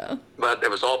 Yeah. But it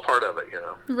was all part of it,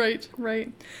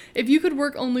 Right. If you could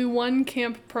work only one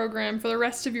camp program for the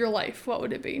rest of your life, what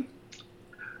would it be?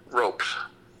 Ropes.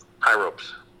 High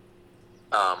ropes.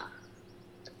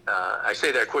 I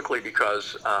say that quickly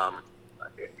because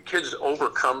kids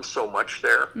overcome so much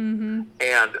there, and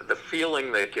the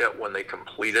feeling they get when they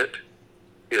complete it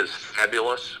is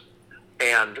fabulous.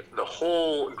 And the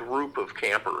whole group of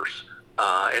campers,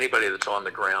 anybody that's on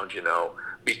the ground,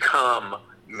 become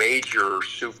major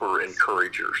super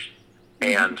encouragers.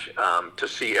 And to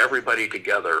see everybody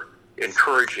together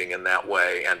encouraging in that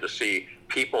way, and to see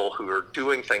people who are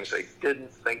doing things they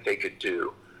didn't think they could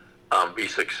do be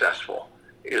successful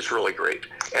is really great.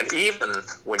 And even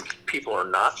when people are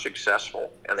not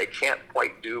successful and they can't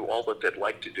quite do all that they'd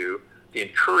like to do, the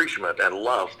encouragement and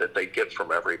love that they get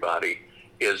from everybody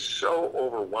is so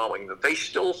overwhelming that they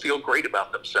still feel great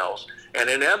about themselves.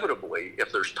 And inevitably,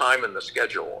 if there's time in the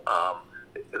schedule,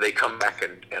 they come back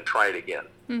and try it again,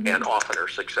 and often are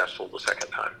successful the second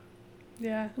time.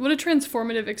 Yeah, what a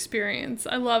transformative experience.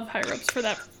 I love High Ropes for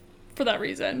that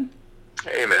reason.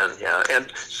 Amen. Yeah,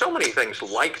 and so many things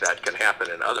like that can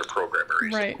happen in other program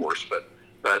areas, of course, but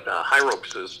High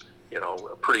Ropes is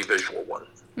a pretty visual one.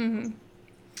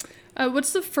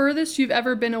 What's the furthest you've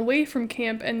ever been away from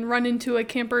camp and run into a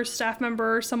camper, staff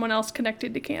member, or someone else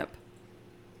connected to camp?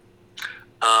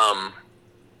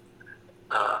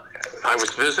 I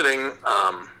was visiting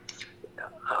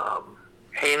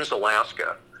Haines,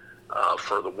 Alaska,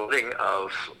 for the wedding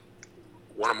of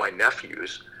one of my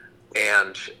nephews,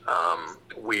 and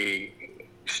we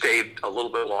stayed a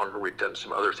little bit longer. We'd done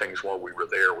some other things while we were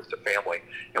there with the family,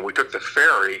 and we took the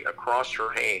ferry across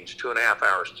from Haines 2.5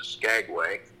 hours to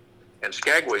Skagway, and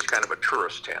Skagway's kind of a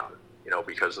tourist town,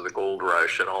 because of the gold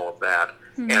rush and all of that.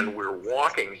 And we're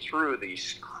walking through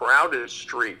these crowded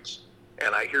streets,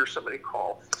 and I hear somebody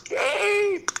call,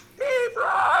 Dave,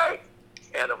 right?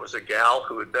 And it was a gal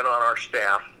who had been on our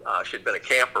staff. She'd been a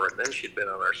camper, and then she'd been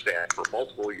on our staff for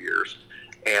multiple years.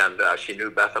 And she knew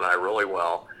Beth and I really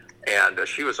well. And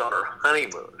she was on her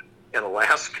honeymoon in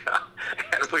Alaska.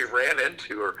 And we ran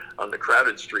into her on the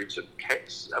crowded streets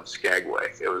of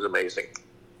Skagway. It was amazing.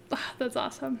 That's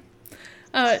awesome.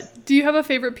 Do you have a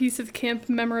favorite piece of camp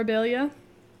memorabilia?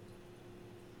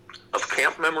 Of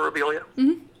camp memorabilia?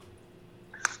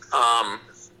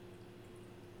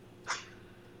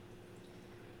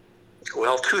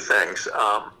 Well, two things.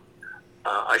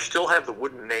 I still have the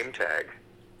wooden name tag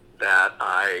that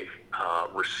I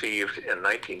received in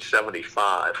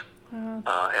 1975, and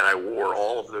I wore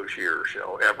all of those years.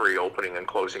 Every opening and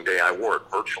closing day, I wore it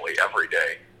virtually every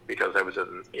day because I was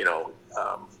in,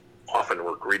 often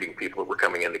we're greeting people who were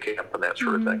coming into camp and that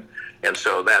sort of thing. And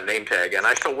so that name tag, and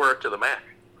I still wear it to the Mac.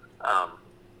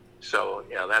 So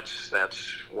yeah, that's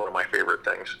one of my favorite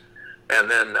things.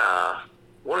 And then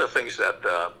one of the things that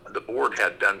the board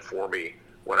had done for me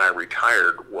when I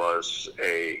retired was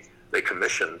they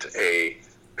commissioned a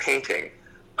painting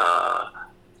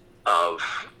of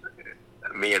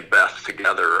me and Beth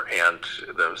together, and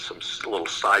there's some little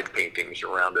side paintings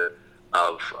around it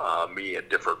of me at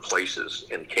different places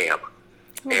in camp.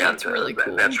 Oh, and that's really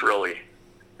cool.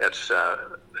 That's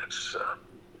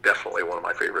definitely one of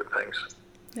my favorite things.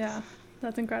 Yeah,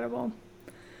 that's incredible.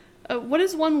 What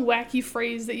is one wacky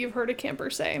phrase that you've heard a camper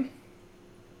say?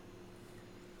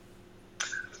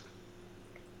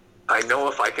 I know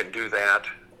if I can do that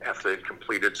after they've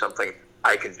completed something,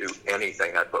 I can do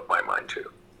anything I put my mind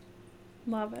to.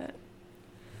 Love it.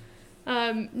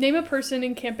 Name a person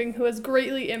in camping who has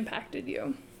greatly impacted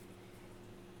you.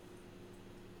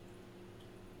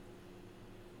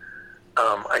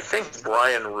 I think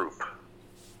Brian Roop.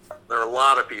 There are a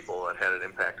lot of people that had an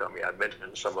impact on me. I've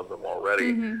mentioned some of them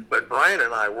already. Mm-hmm. But Brian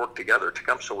and I worked together.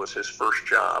 Tecumseh was his first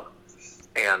job.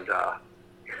 And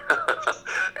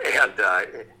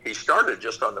he started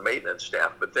just on the maintenance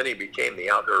staff, but then he became the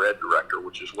outdoor ed director,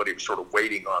 which is what he was sort of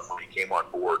waiting on when he came on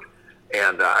board.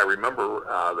 And I remember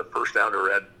the first outdoor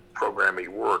ed program he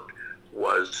worked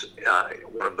was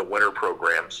one of the winter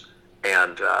programs.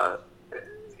 And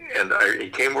he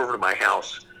came over to my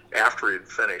house after he had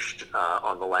finished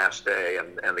on the last day,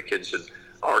 and the kids had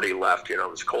already left. You know,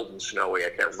 it was cold and snowy. I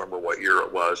can't remember what year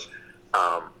it was.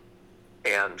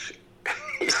 And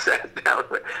he sat down,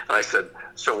 and I said,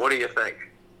 "So what do you think?"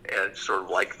 And sort of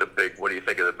like what do you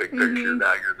think of the big picture? Mm-hmm.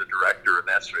 Now you're the director, and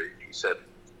that's what he said.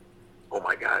 Oh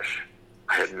my gosh,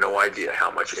 I had no idea how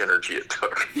much energy it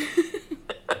took.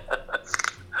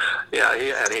 Yeah,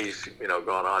 he's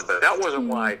gone on, but that wasn't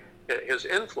why. His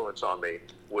influence on me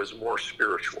was more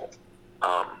spiritual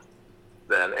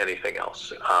than anything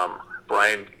else.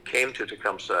 Brian came to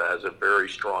Tecumseh as a very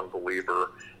strong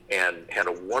believer and had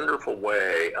a wonderful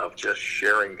way of just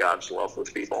sharing God's love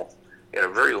with people in a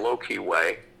very low-key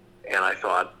way. And I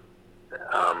thought,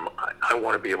 I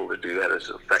want to be able to do that as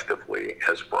effectively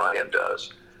as Brian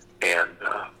does. And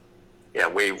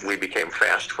we became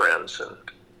fast friends, and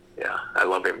I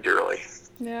love him dearly.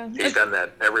 Yeah, he's done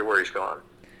that everywhere he's gone.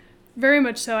 Very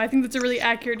much so. I think that's a really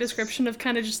accurate description of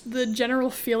kind of just the general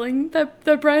feeling that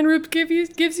Brian Roop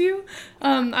gives you.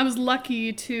 I was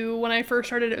lucky to, when I first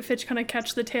started at Fitch, kind of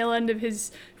catch the tail end of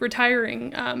his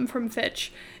retiring from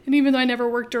Fitch. And even though I never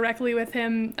worked directly with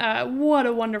him, what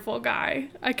a wonderful guy.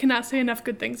 I cannot say enough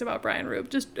good things about Brian Roop.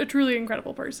 Just a truly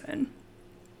incredible person.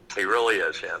 He really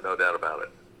is, yeah, no doubt about it.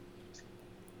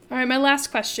 All right, my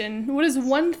last question. What is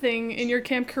one thing in your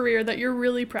camp career that you're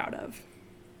really proud of?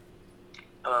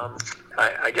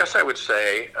 I guess I would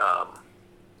say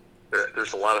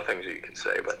there's a lot of things that you could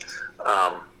say, but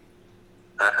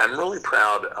I'm really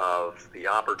proud of the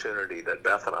opportunity that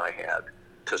Beth and I had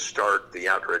to start the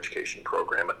outdoor education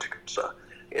program at Tecumseh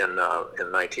in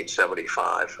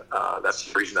 1975.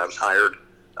 That's the reason I was hired,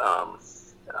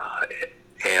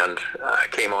 and I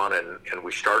came on and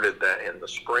we started that in the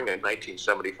spring of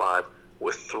 1975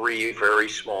 with three very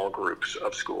small groups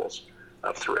of schools,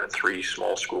 three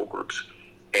small school groups.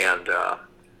 And,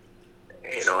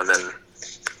 and then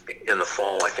in the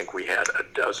fall, I think we had a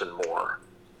dozen more,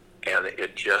 and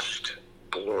it just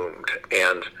bloomed.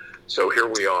 And so here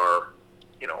we are,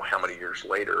 how many years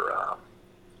later,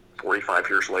 45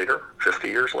 years later, 50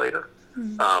 years later,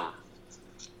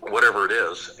 whatever it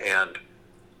is. And,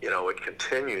 it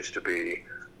continues to be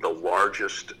the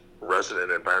largest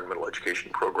resident environmental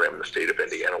education program in the state of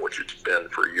Indiana, which it's been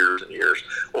for years and years.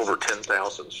 Over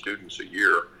 10,000 students a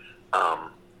year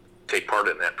take part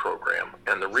in that program.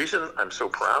 And the reason I'm so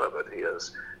proud of it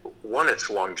is, one, its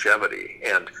longevity.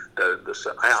 And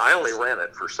I only ran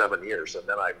it for 7 years, and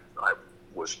then I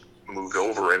was moved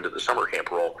over into the summer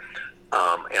camp role.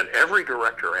 And every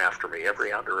director after me,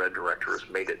 every outdoor ed director, has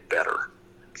made it better.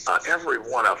 Every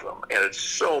one of them. And it's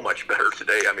so much better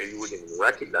today. I mean, you wouldn't even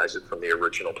recognize it from the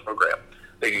original program.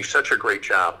 They do such a great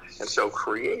job. And so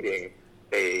creating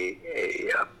a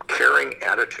caring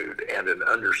attitude and an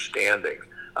understanding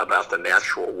about the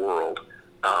natural world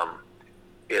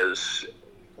is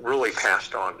really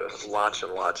passed on to lots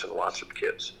and lots and lots of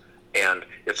kids. And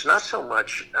it's not so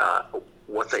much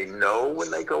what they know when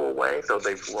they go away, though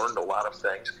they've learned a lot of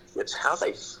things. It's how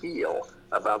they feel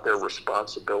about their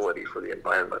responsibility for the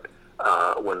environment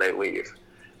when they leave.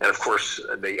 And of course,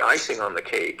 the icing on the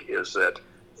cake is that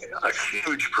a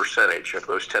huge percentage of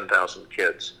those 10,000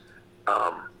 kids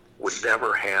would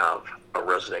never have a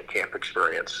resident camp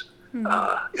experience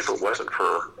if it wasn't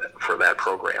for that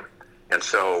program. And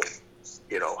so,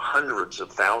 hundreds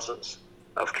of thousands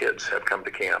of kids have come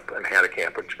to camp and had a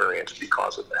camp experience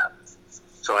because of that.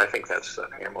 So I think that's the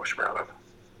thing I'm most proud of.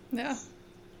 Yeah.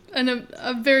 And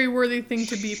a very worthy thing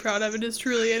to be proud of. It is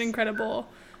truly an incredible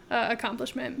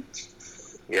accomplishment.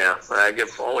 Yeah, I give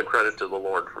all the credit to the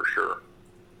Lord for sure.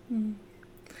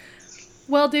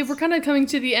 Well, Dave, we're kind of coming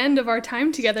to the end of our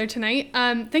time together tonight.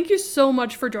 Thank you so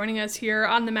much for joining us here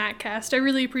on the MACcast. I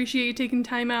really appreciate you taking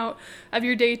time out of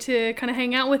your day to kind of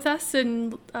hang out with us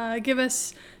and give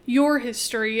us your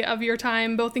history of your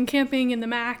time, both in camping and the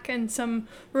MAC, and some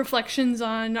reflections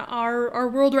on our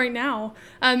world right now.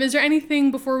 Is there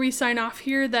anything before we sign off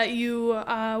here that you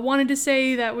wanted to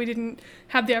say that we didn't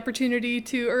have the opportunity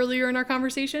to earlier in our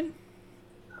conversation?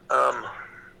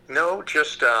 No,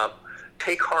 just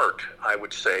take heart, I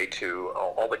would say, to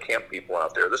all the camp people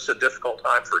out there. This is a difficult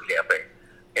time for camping,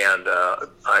 and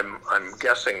I'm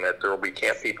guessing that there will be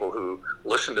camp people who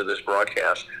listen to this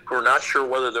broadcast who are not sure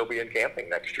whether they'll be in camping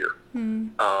next year.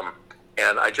 And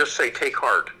I just say take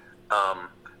heart,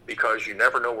 because you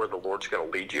never know where the Lord's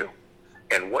going to lead you.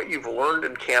 And what you've learned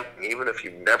in camping, even if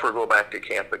you never go back to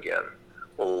camp again,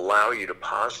 will allow you to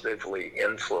positively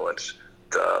influence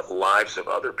the lives of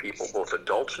other people, both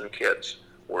adults and kids,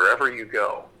 wherever you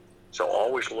go. So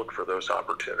always look for those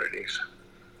opportunities.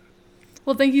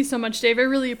 Well, thank you so much, Dave. I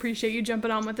really appreciate you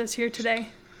jumping on with us here today.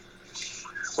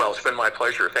 Well, it's been my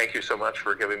pleasure. Thank you so much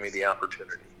for giving me the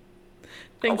opportunity.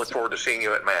 Thanks. I'll look forward to seeing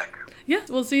you at MAC. Yeah,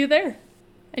 we'll see you there.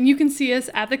 And you can see us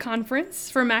at the conference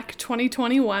for MAC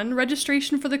 2021.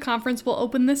 Registration for the conference will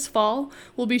open this fall.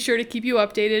 We'll be sure to keep you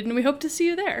updated, and we hope to see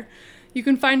you there. You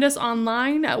can find us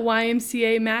online at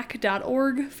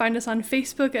ymcamac.org, find us on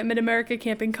Facebook at Mid-America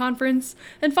Camping Conference,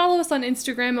 and follow us on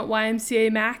Instagram at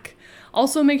ymcamac.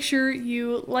 Also, make sure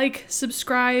you like,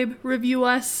 subscribe, review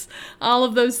us, all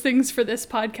of those things for this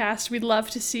podcast. We'd love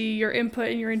to see your input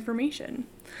and your information.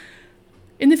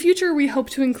 In the future, we hope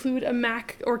to include a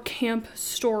MAC or camp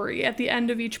story at the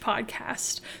end of each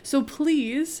podcast. So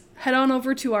please head on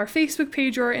over to our Facebook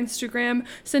page or our Instagram,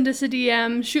 send us a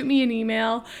DM, shoot me an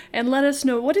email, and let us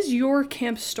know what is your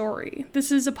camp story.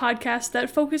 This is a podcast that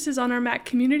focuses on our MAC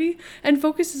community and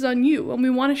focuses on you, and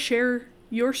we want to share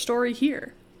your story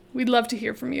here. We'd love to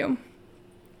hear from you.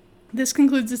 This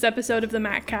concludes this episode of the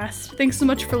MACcast. Thanks so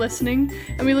much for listening,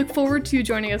 and we look forward to you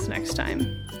joining us next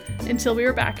time. Until we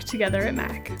are back together at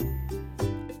MAC.